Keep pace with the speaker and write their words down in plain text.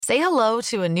Say hello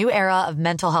to a new era of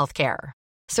mental health care.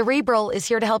 Cerebral is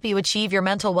here to help you achieve your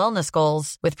mental wellness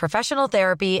goals with professional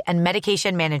therapy and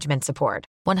medication management support.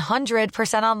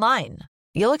 100% online.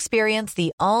 You'll experience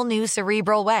the all-new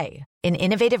Cerebral Way, an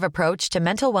innovative approach to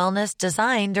mental wellness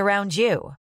designed around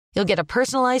you. You'll get a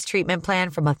personalized treatment plan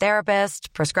from a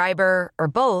therapist, prescriber, or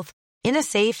both in a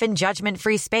safe and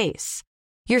judgment-free space.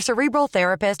 Your Cerebral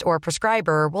therapist or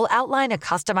prescriber will outline a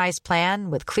customized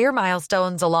plan with clear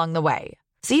milestones along the way,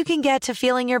 so you can get to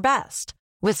feeling your best.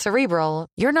 With Cerebral,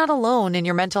 you're not alone in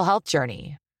your mental health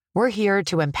journey. We're here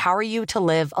to empower you to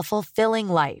live a fulfilling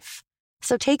life.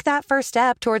 So take that first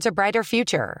step towards a brighter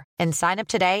future and sign up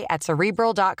today at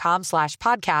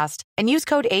Cerebral.com/podcast and use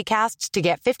code ACAST to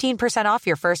get 15% off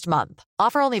your first month.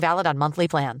 Offer only valid on monthly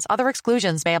plans. Other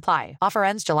exclusions may apply. Offer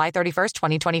ends July 31st,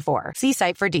 2024. See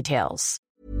site for details.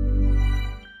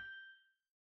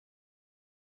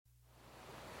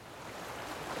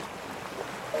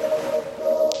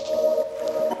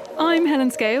 I'm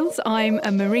Helen Scales. I'm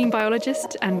a marine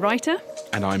biologist and writer.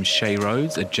 And I'm Shay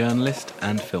Rhodes, a journalist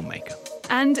and filmmaker.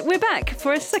 And we're back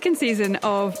for a second season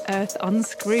of Earth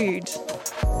Unscrewed.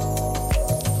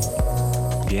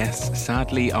 Yes,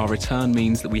 sadly, our return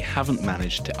means that we haven't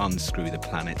managed to unscrew the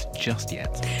planet just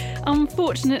yet.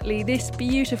 Unfortunately, this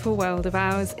beautiful world of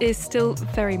ours is still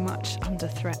very much under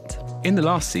threat. In the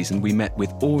last season, we met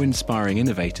with awe-inspiring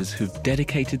innovators who've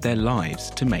dedicated their lives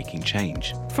to making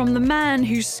change. From the man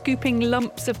who's scooping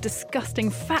lumps of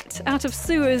disgusting fat out of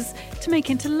sewers to make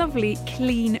into lovely,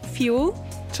 clean fuel,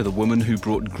 to the woman who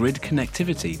brought grid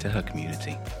connectivity to her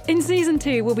community. In Season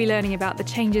 2, we'll be learning about the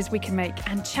changes we can make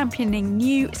and championing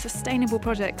new, sustainable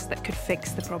projects that could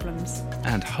fix the problems.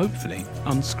 And hopefully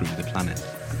unscrew the planet.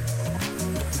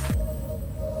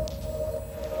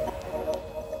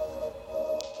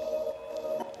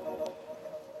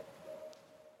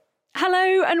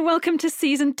 Hello and welcome to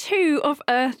Season 2 of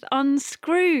Earth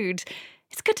Unscrewed.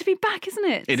 It's good to be back, isn't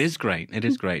it? It is great. It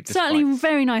is great. Certainly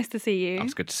very nice to see you.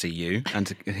 It's good to see you and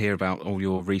to hear about all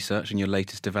your research and your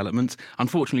latest developments.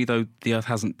 Unfortunately, though, the Earth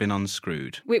hasn't been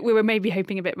unscrewed. We were maybe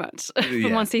hoping a bit much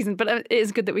from one season, but it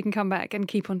is good that we can come back and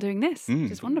keep on doing this,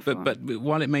 which is wonderful. But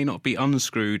while it may not be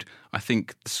unscrewed, I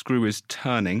think the screw is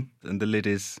turning and the lid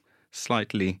is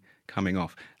slightly coming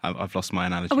off. I've lost my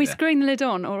analogy. Are we there. Screwing the lid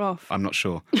on or off? I'm not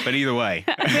sure, but either way,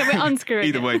 we're unscrewing.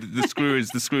 Either way, the screw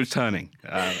is turning,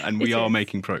 and we are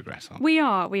making progress. We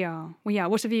are.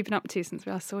 What have you been up to since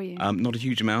we last saw you? Not a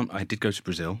huge amount. I did go to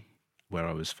Brazil, where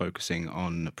I was focusing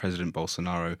on President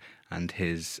Bolsonaro and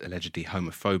his allegedly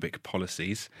homophobic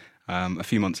policies. A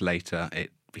few months later,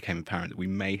 it became apparent that we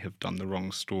may have done the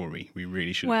wrong story. We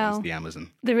really should have gone to the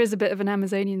Amazon. There is a bit of an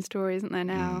Amazonian story, isn't there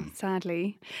now,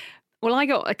 sadly? Well, I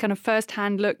got a kind of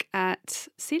first-hand look at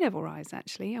sea level rise,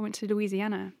 actually. I went to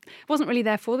Louisiana. Wasn't really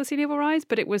there for the sea level rise,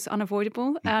 but it was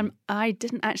unavoidable. I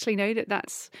didn't actually know that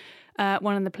that's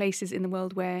one of the places in the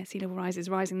world where sea level rise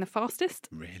is rising the fastest.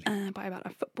 Really? By about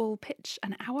a football pitch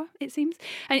an hour, it seems.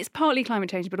 And it's partly climate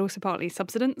change, but also partly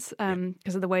subsidence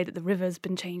because of the way that the river's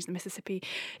been changed. The Mississippi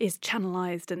is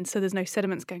channelized, and so there's no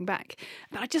sediments going back.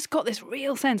 But I just got this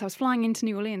real sense. I was flying into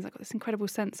New Orleans. I got this incredible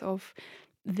sense of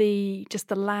the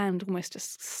land almost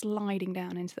just sliding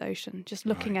down into the ocean, just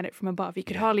looking at it from above. You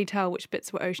could hardly tell which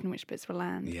bits were ocean, which bits were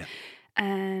land. Yeah.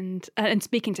 And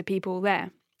speaking to people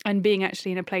there and being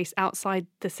actually in a place outside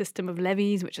the system of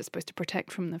levees, which are supposed to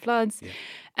protect from the floods,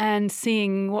 and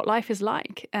seeing what life is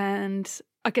like. And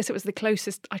I guess it was the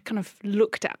closest I kind of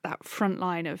looked at that front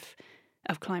line of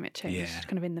climate change,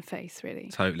 kind of in the face, really.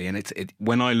 Totally. And it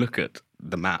when I look at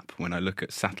the map, when I look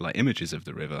at satellite images of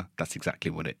the river, that's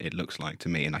exactly what it looks like to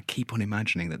me. And I keep on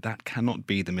imagining that cannot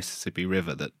be the Mississippi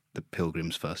River that the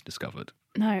Pilgrims first discovered.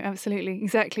 No, absolutely.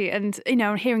 Exactly. And,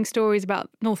 hearing stories about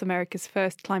North America's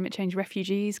first climate change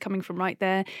refugees coming from right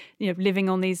there, living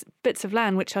on these bits of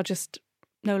land which are just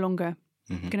no longer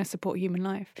going to support human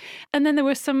life. And then there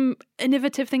were some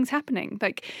innovative things happening.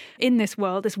 Like in this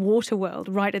world, this water world,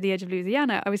 right at the edge of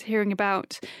Louisiana, I was hearing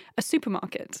about a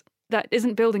supermarket that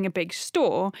isn't building a big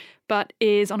store, but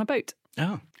is on a boat.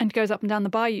 Oh. And goes up and down the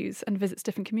bayous and visits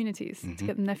different communities to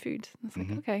get them their food. I was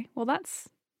like, okay, well,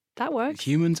 that works.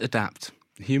 Humans adapt.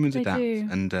 They adapt. Do.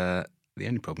 And the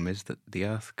only problem is that the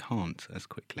Earth can't as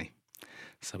quickly.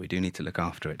 So we do need to look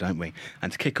after it, don't we?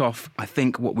 And to kick off, I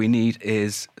think what we need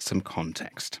is some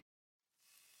context.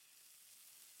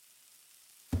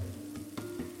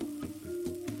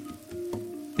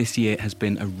 This year has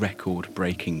been a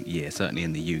record-breaking year, certainly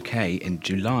in the UK. In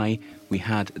July, we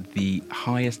had the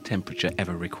highest temperature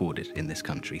ever recorded in this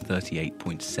country,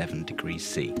 38.7 degrees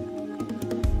C.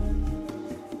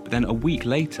 But then a week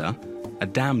later, a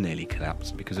dam nearly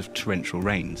collapsed because of torrential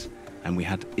rains. and we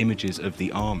had images of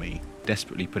the army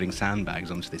desperately putting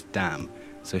sandbags onto this dam.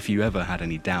 So if you ever had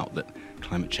any doubt that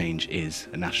climate change is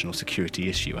a national security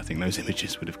issue, I think those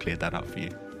images would have cleared that up for you.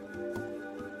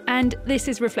 And this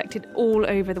is reflected all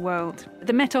over the world.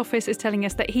 The Met Office is telling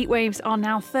us that heat waves are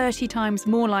now 30 times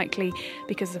more likely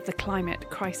because of the climate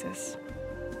crisis.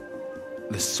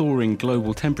 The soaring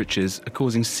global temperatures are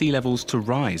causing sea levels to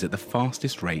rise at the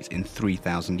fastest rate in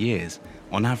 3,000 years.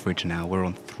 On average now, we're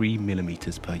on 3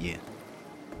 millimetres per year.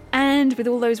 And with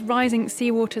all those rising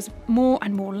seawaters, more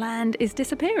and more land is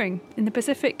disappearing. In the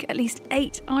Pacific, at least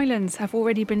 8 islands have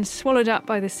already been swallowed up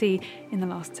by the sea in the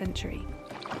last century.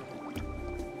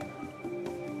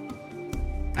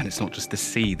 And it's not just the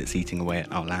sea that's eating away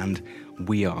at our land,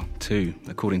 we are too.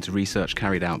 According to research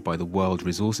carried out by the World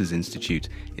Resources Institute,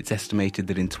 it's estimated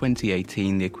that in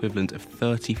 2018 the equivalent of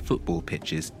 30 football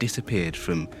pitches disappeared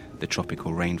from the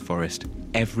tropical rainforest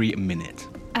every minute.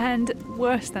 And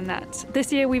worse than that,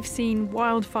 this year we've seen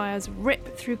wildfires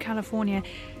rip through California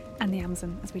and the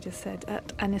Amazon, as we just said,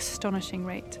 at an astonishing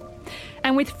rate.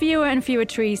 And with fewer and fewer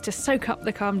trees to soak up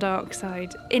the carbon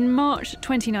dioxide, in March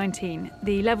 2019,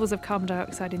 the levels of carbon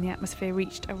dioxide in the atmosphere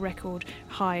reached a record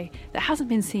high that hasn't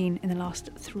been seen in the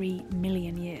last 3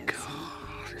 million years.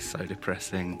 God, it's so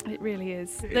depressing. It really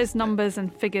is. Those numbers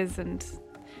and figures and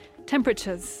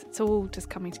temperatures, it's all just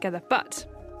coming together. But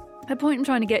the point I'm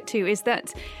trying to get to is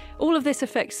that all of this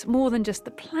affects more than just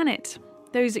the planet.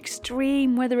 Those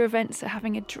extreme weather events are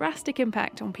having a drastic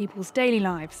impact on people's daily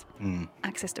lives.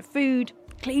 Access to food,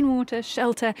 clean water,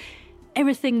 shelter,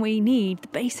 everything we need, the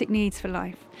basic needs for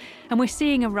life. And we're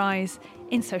seeing a rise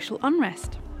in social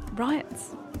unrest,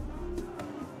 riots.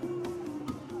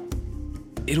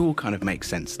 It all kind of makes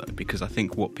sense, though, because I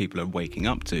think what people are waking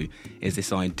up to is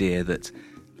this idea that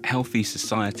healthy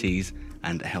societies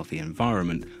and a healthy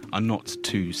environment are not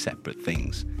two separate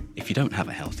things. If you don't have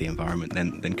a healthy environment,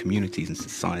 then communities and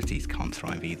societies can't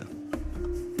thrive either.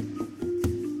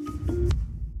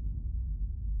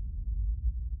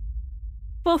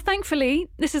 Well, thankfully,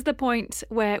 this is the point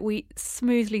where we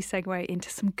smoothly segue into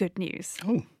some good news.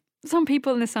 Oh. Some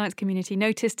people in the science community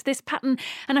noticed this pattern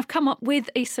and have come up with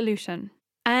a solution.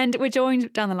 And we're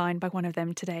joined down the line by one of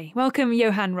them today. Welcome,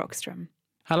 Johan Rockström.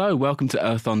 Hello, welcome to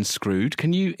Earth Unscrewed.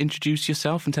 Can you introduce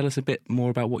yourself and tell us a bit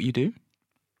more about what you do?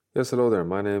 Yes, hello there.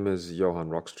 My name is Johan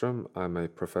Rockström. I'm a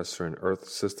professor in Earth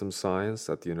System Science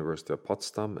at the University of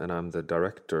Potsdam, and I'm the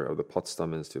director of the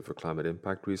Potsdam Institute for Climate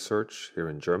Impact Research here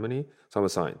in Germany. So I'm a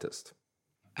scientist.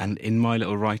 And in my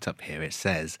little write-up here, it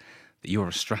says that you're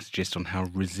a strategist on how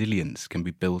resilience can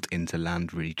be built into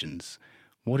land regions.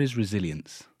 What is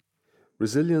resilience?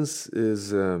 Resilience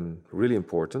is really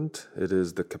important. It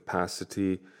is the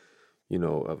capacity,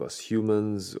 of us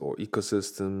humans or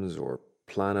ecosystems or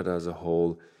planet as a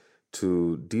whole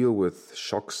to deal with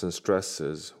shocks and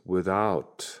stresses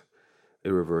without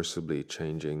irreversibly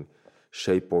changing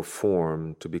shape or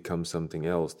form to become something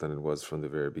else than it was from the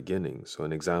very beginning. So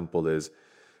an example is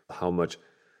how much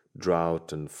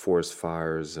drought and forest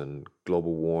fires and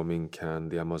global warming can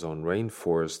the Amazon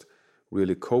rainforest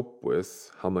really cope with?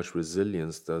 How much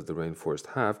resilience does the rainforest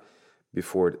have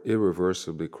before it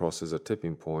irreversibly crosses a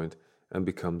tipping point and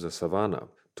becomes a savanna?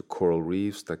 To coral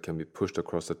reefs that can be pushed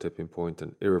across the tipping point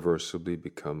and irreversibly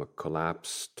become a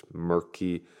collapsed,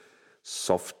 murky,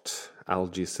 soft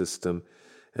algae system.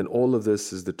 And all of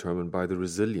this is determined by the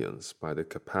resilience, by the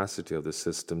capacity of the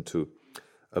system to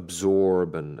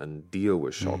absorb and deal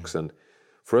with shocks. And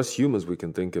for us humans, we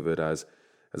can think of it as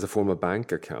a form of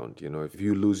bank account. If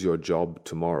you lose your job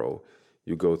tomorrow,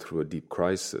 you go through a deep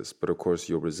crisis. But of course,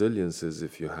 your resilience is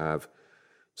if you have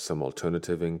some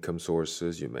alternative income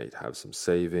sources, you may have some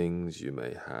savings, you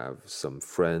may have some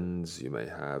friends, you may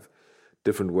have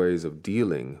different ways of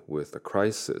dealing with a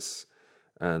crisis.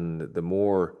 And the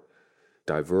more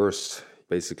diverse,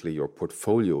 basically, your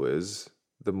portfolio is,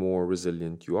 the more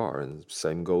resilient you are. And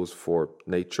same goes for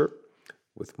nature.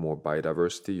 With more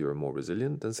biodiversity, you're more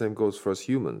resilient. And same goes for us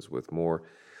humans. With more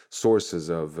sources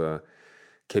of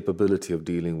capability of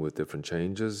dealing with different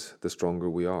changes, the stronger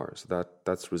we are. So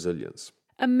that's resilience.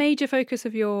 A major focus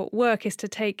of your work is to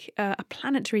take a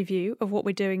planetary view of what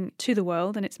we're doing to the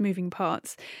world and its moving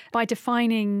parts by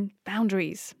defining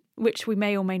boundaries, which we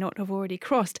may or may not have already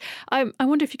crossed. I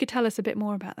wonder if you could tell us a bit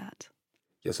more about that.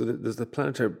 Yeah, so the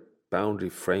planetary boundary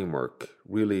framework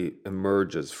really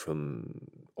emerges from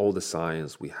all the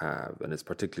science we have, and it's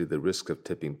particularly the risk of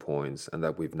tipping points and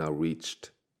that we've now reached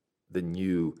the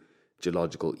new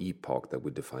geological epoch that we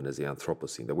define as the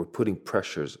Anthropocene, that we're putting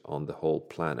pressures on the whole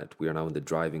planet. We are now in the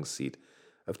driving seat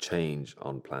of change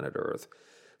on planet Earth.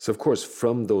 So, of course,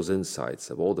 from those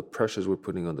insights of all the pressures we're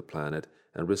putting on the planet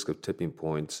and risk of tipping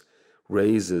points,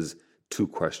 raises two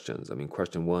questions. I mean,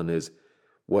 question one is,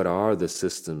 what are the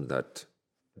systems that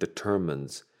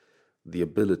determines the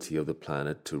ability of the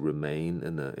planet to remain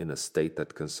in a state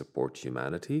that can support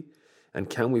humanity? And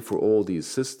can we, for all these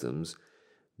systems,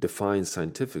 define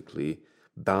scientifically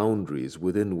boundaries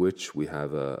within which we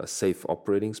have a safe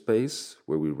operating space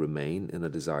where we remain in a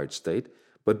desired state,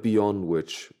 but beyond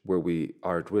which, where we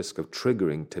are at risk of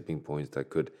triggering tipping points that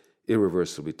could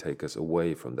irreversibly take us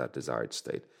away from that desired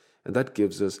state? And that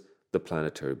gives us the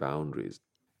planetary boundaries.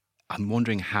 I'm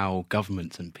wondering how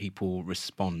governments and people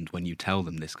respond when you tell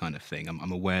them this kind of thing.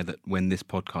 I'm aware that when this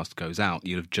podcast goes out,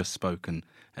 you'll have just spoken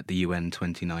at the UN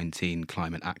 2019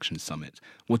 Climate Action Summit.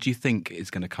 What do you think is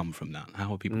going to come from that?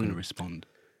 How are people going to respond?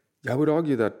 I would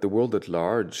argue that the world at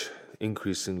large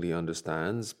increasingly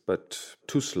understands, but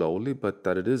too slowly, but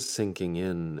that it is sinking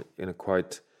in a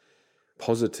quite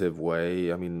positive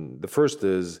way. I mean, the first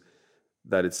is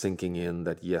that it's sinking in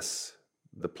that, yes,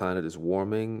 the planet is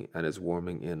warming, and it's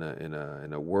warming in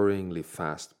a worryingly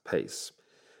fast pace.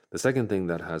 The second thing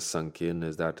that has sunk in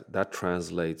is that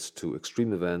translates to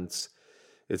extreme events.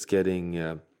 It's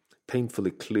getting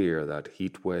painfully clear that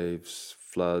heat waves,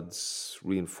 floods,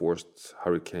 reinforced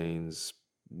hurricanes,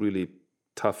 really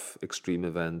tough extreme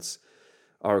events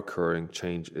are occurring,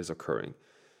 change is occurring.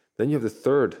 Then you have the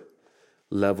third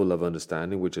level of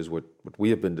understanding, which is what we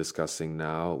have been discussing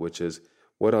now, which is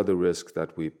what are the risks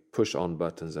that we push on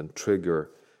buttons and trigger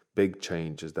big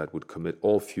changes that would commit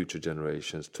all future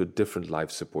generations to different life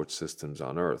support systems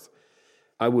on Earth?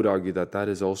 I would argue that that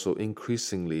is also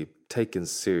increasingly taken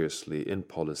seriously in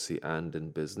policy and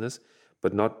in business,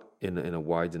 but not in a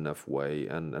wide enough way.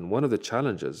 And one of the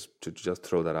challenges, to just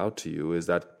throw that out to you, is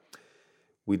that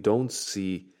we don't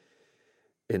see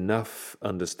enough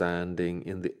understanding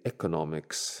in the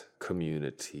economics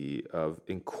community of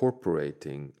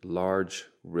incorporating large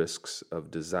risks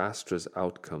of disastrous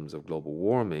outcomes of global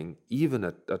warming, even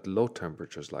at low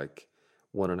temperatures like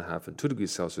 1.5 and 2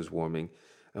 degrees Celsius warming,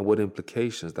 and what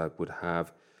implications that would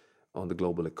have on the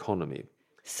global economy.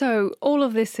 So all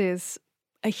of this is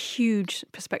a huge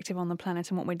perspective on the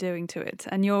planet and what we're doing to it.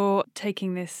 And you're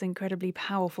taking this incredibly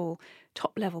powerful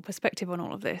top-level perspective on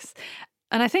all of this.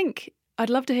 And I think I'd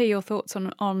love to hear your thoughts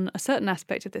on a certain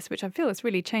aspect of this, which I feel has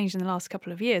really changed in the last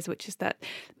couple of years, which is that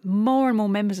more and more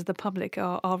members of the public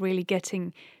are really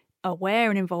getting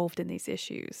aware and involved in these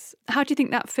issues. How do you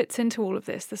think that fits into all of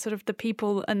this, the sort of the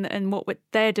people and what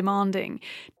they're demanding?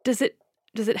 Does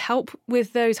it help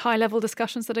with those high-level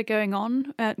discussions that are going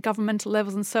on at governmental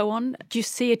levels and so on? Do you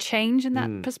see a change in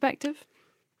that perspective?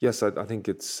 Yes, I think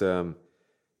it's a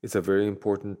very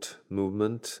important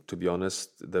movement. To be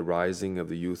honest, the rising of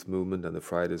the youth movement and the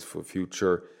Fridays for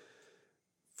Future,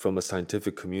 from a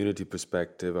scientific community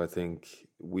perspective, I think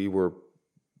we were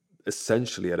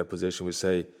essentially at a position we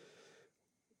say,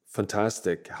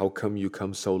 fantastic, how come you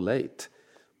come so late?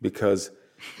 Because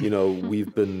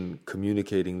we've been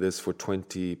communicating this for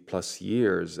 20 plus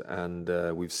years, and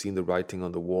we've seen the writing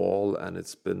on the wall, and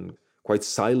it's been quite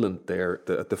silent there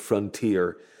at the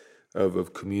frontier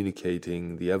of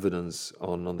communicating the evidence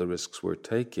on the risks we're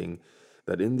taking,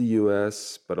 that in the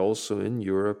US, but also in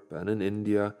Europe and in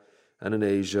India and in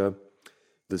Asia,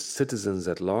 the citizens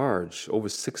at large, over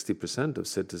 60% of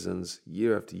citizens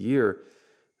year after year,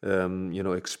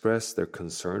 express their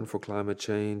concern for climate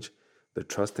change, their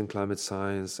trust in climate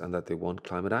science, and that they want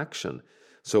climate action.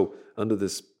 So under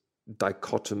this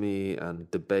dichotomy and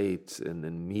debate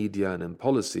in media and in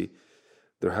policy,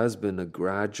 there has been a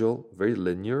gradual, very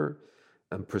linear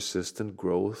and persistent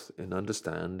growth in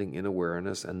understanding, in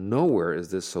awareness, and nowhere is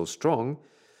this so strong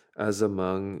as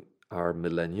among our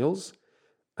millennials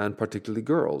and particularly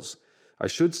girls. I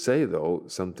should say, though,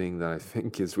 something that I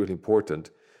think is really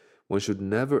important. One should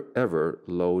never, ever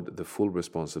load the full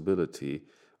responsibility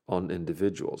on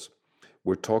individuals.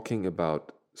 We're talking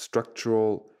about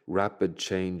structural, rapid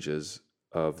changes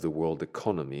of the world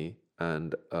economy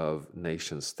and of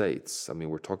nation states. I mean,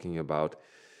 we're talking about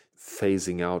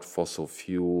phasing out fossil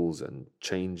fuels and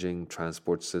changing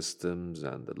transport systems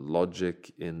and the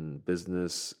logic in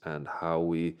business and how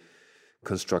we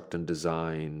construct and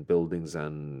design buildings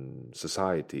and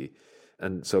society.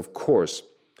 And so, of course,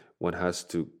 one has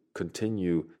to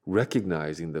continue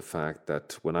recognizing the fact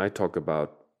that when I talk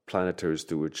about planetary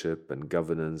stewardship and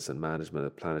governance and management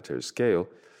at planetary scale,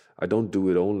 I don't do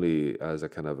it only as a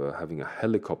kind of having a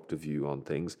helicopter view on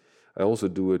things. I also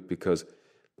do it because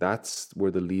that's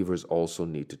where the levers also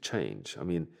need to change. I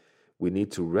mean, we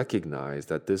need to recognize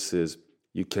that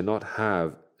you cannot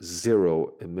have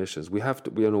zero emissions.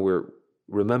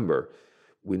 Remember,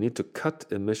 we need to cut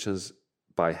emissions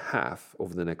by half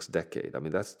over the next decade. I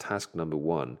mean, that's task number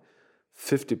one.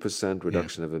 50%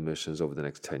 reduction of emissions over the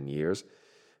next 10 years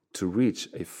to reach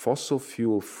a fossil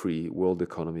fuel-free world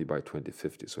economy by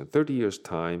 2050. So in 30 years'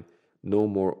 time, no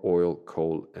more oil,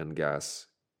 coal, and gas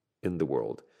in the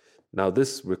world. Now,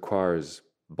 this requires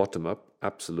bottom-up,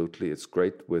 absolutely. It's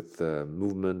great with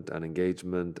movement and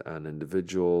engagement and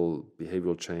individual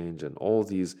behavioral change and all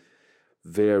these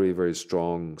very, very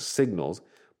strong signals,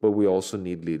 but we also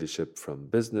need leadership from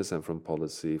business and from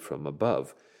policy from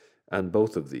above. And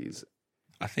both of these.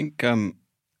 I think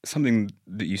something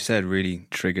that you said really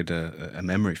triggered a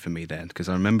memory for me then, because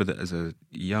I remember that as a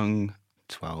young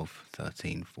 12,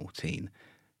 13, 14,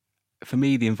 for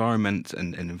me, the environment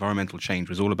and environmental change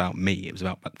was all about me. It was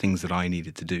about things that I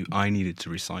needed to do. I needed to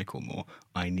recycle more.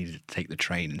 I needed to take the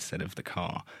train instead of the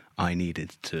car. I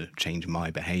needed to change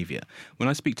my behaviour. When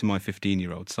I speak to my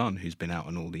 15-year-old son, who's been out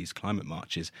on all these climate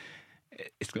marches,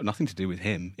 it's got nothing to do with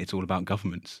him. It's all about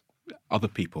governments. Other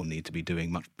people need to be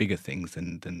doing much bigger things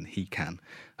than he can.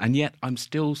 And yet I'm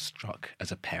still struck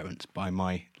as a parent by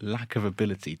my lack of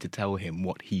ability to tell him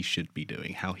what he should be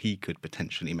doing, how he could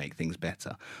potentially make things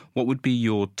better. What would be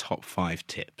your top 5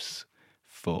 tips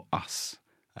for us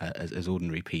as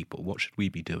ordinary people? What should we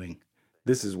be doing?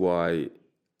 This is why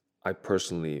I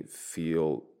personally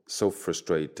feel so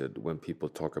frustrated when people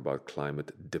talk about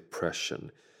climate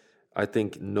depression. I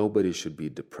think nobody should be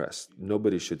depressed.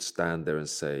 Nobody should stand there and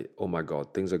say, oh my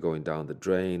God, things are going down the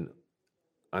drain.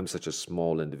 I'm such a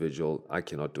small individual. I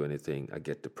cannot do anything. I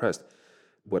get depressed.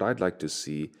 What I'd like to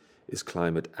see is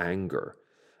climate anger.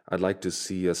 I'd like to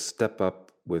see us step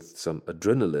up with some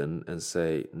adrenaline and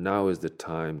say, now is the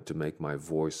time to make my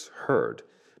voice heard,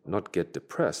 not get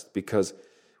depressed, because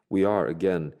we are,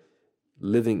 again,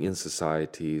 living in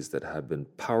societies that have been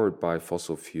powered by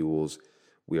fossil fuels.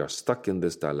 We are stuck in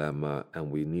this dilemma, and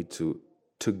we need to,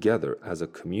 together as a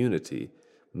community,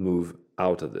 move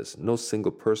out of this. No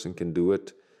single person can do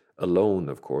it alone,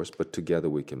 of course, but together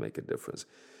we can make a difference.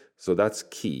 So that's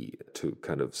key, to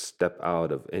kind of step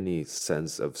out of any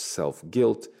sense of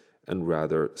self-guilt and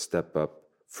rather step up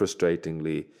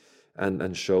frustratingly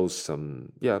and show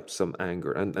some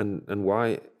anger. And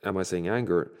why am I saying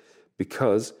anger?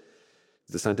 Because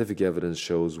the scientific evidence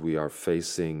shows we are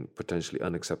facing potentially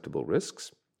unacceptable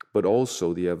risks, but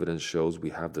also the evidence shows we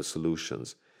have the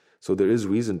solutions. So there is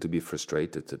reason to be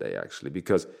frustrated today, actually,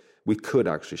 because we could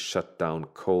actually shut down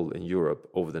coal in Europe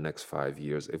over the next 5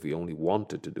 years if we only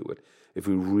wanted to do it, if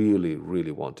we really,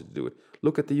 really wanted to do it.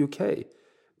 Look at the UK.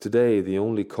 Today, the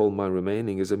only coal mine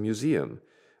remaining is a museum.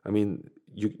 I mean,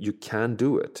 you can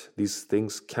do it. These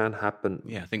things can happen.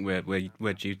 Yeah, I think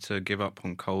we're due to give up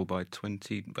on coal by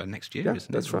next year, yeah,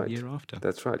 isn't that's it? Right. The year after.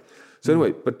 That's right. So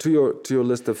anyway, but to your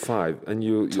list of 5, and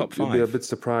you'll be a bit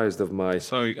surprised of my.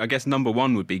 So I guess number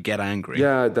 1 would be get angry.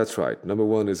 Yeah, that's right. Number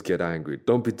 1 is get angry.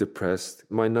 Don't be depressed.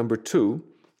 My number 2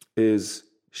 is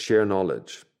share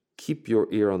knowledge. Keep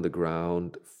your ear on the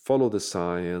ground. Follow the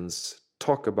science.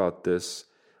 Talk about this.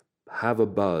 Have a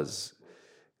buzz.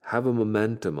 Have a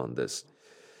momentum on this.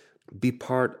 Be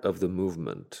part of the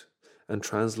movement and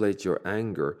translate your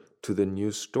anger to the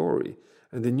new story.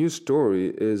 And the new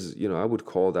story is, I would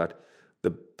call that the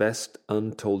best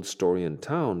untold story in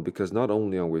town, because not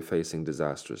only are we facing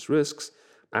disastrous risks,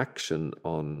 action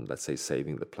on, let's say,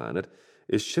 saving the planet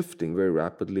is shifting very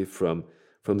rapidly from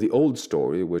the old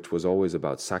story, which was always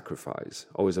about sacrifice,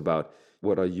 always about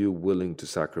what are you willing to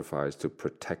sacrifice to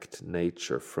protect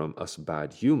nature from us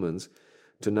bad humans,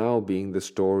 to now being the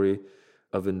story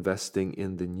of investing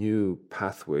in the new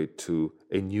pathway to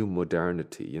a new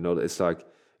modernity.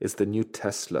 It's the new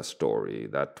Tesla story,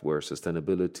 that where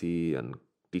sustainability and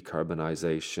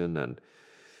decarbonization and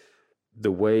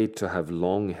the way to have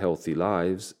long, healthy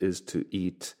lives is to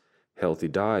eat healthy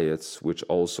diets, which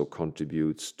also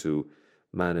contributes to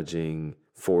managing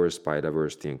forest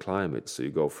biodiversity and climate. So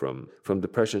you go from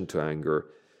depression to anger,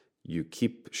 you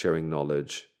keep sharing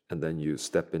knowledge, and then you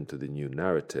step into the new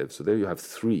narrative. So there you have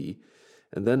 3.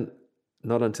 And then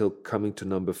not until coming to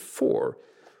number 4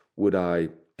 would I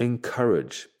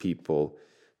encourage people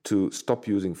to stop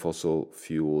using fossil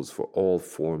fuels for all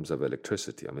forms of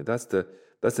electricity. I mean, that's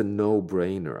a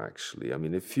no-brainer, actually. I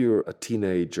mean, if you're a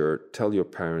teenager, tell your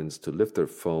parents to lift their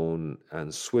phone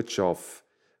and switch off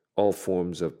all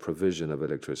forms of provision of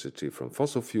electricity from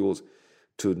fossil fuels,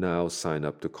 to now sign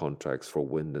up to contracts for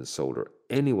wind and solar.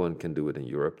 Anyone can do it in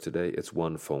Europe today. It's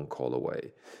one phone call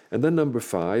away. And then number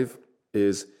 5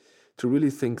 is to really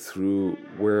think through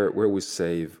where we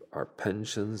save our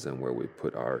pensions and where we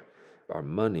put our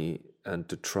money, and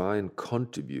to try and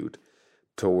contribute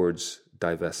towards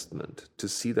divestment, to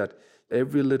see that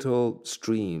every little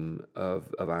stream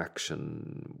of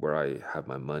action where I have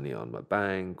my money on my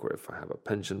bank or if I have a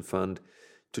pension fund,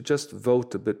 to just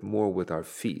vote a bit more with our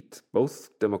feet, both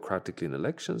democratically in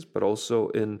elections, but also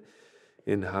in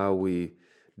how we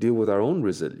deal with our own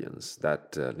resilience.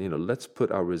 That, let's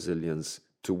put our resilience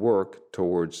to work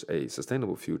towards a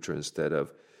sustainable future instead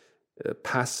of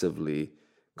passively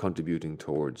contributing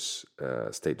towards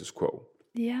status quo.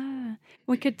 Yeah,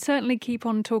 we could certainly keep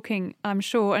on talking, I'm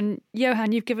sure. And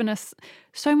Johan, you've given us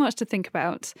so much to think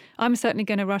about. I'm certainly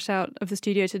going to rush out of the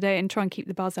studio today and try and keep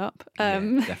the buzz up.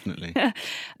 Definitely.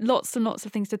 Lots and lots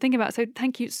of things to think about. So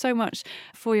thank you so much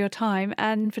for your time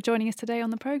and for joining us today on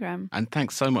the programme. And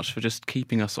thanks so much for just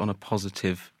keeping us on a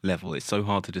positive level. It's so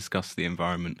hard to discuss the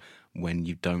environment when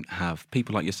you don't have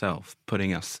people like yourself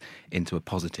putting us into a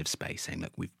positive space, saying,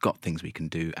 look, we've got things we can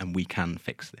do and we can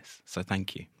fix this. So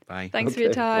thank you. Bye. Thanks for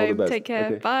your time. Take care.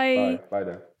 Okay. Bye. Bye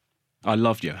then. I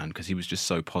loved Johan because he was just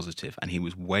so positive and he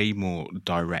was way more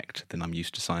direct than I'm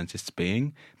used to scientists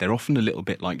being. They're often a little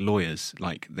bit like lawyers,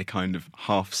 like they kind of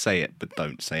half say it but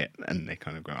don't say it, and they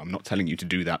kind of go, I'm not telling you to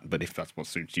do that, but if that's what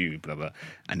suits you, blah, blah.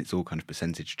 And it's all kind of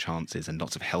percentage chances and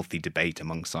lots of healthy debate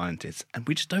among scientists, and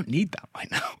we just don't need that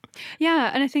right now. Yeah,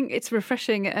 and I think it's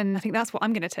refreshing, and I think that's what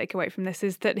I'm going to take away from this,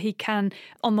 is that he can,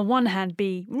 on the one hand,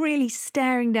 be really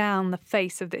staring down the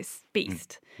face of this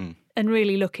beast and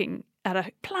really looking at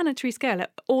a planetary scale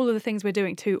at all of the things we're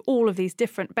doing to all of these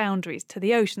different boundaries, to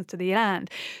the oceans, to the land,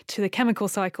 to the chemical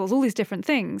cycles, all these different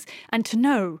things, and to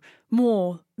know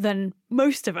more than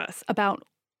most of us about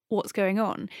what's going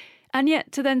on. And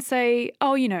yet to then say,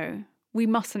 we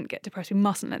mustn't get depressed, we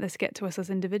mustn't let this get to us as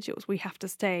individuals. We have to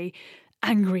stay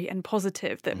angry and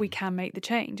positive that we can make the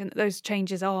change and that those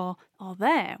changes are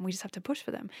there and we just have to push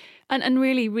for them. And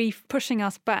really pushing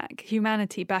us back,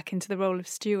 humanity back into the role of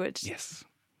stewards. Yes.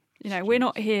 We're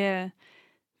not here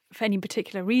for any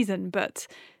particular reason, but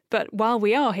while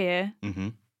we are here,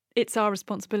 it's our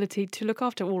responsibility to look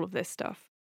after all of this stuff.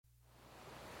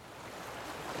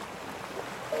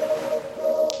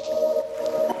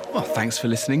 Well, thanks for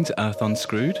listening to Earth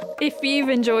Unscrewed. If you've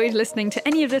enjoyed listening to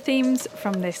any of the themes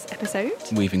from this episode,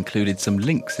 we've included some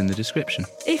links in the description.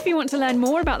 If you want to learn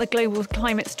more about the global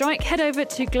climate strike, head over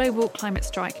to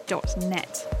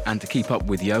globalclimatestrike.net. And to keep up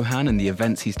with Johan and the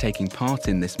events he's taking part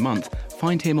in this month,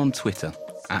 find him on Twitter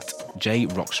at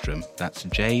jrockstrom. That's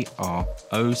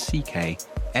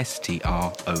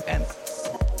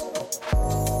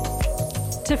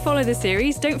JROCKSTROM. To follow the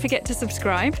series, don't forget to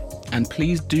subscribe. And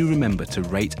please do remember to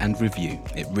rate and review.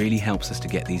 It really helps us to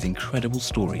get these incredible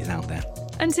stories out there.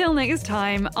 Until next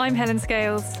time, I'm Helen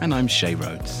Scales. And I'm Shay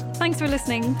Rhodes. Thanks for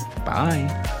listening. Bye.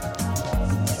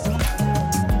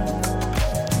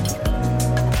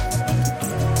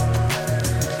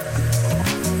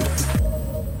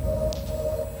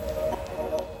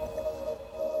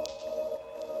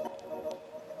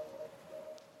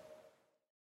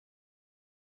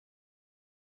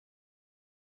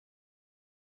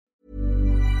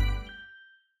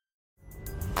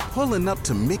 Pulling up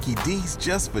to Mickey D's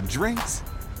just for drinks?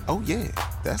 Oh yeah,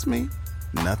 that's me.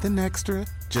 Nothing extra,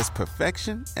 just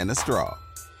perfection and a straw.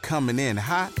 Coming in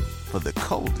hot for the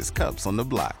coldest cups on the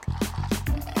block.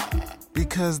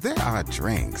 Because there are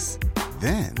drinks.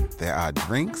 Then there are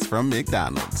drinks from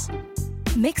McDonald's.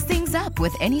 Mix things up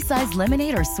with any size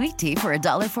lemonade or sweet tea for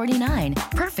 $1.49.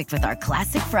 Perfect with our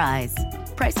classic fries.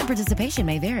 Price and participation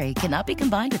may vary. Cannot be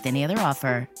combined with any other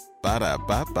offer.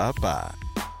 Ba-da-ba-ba-ba.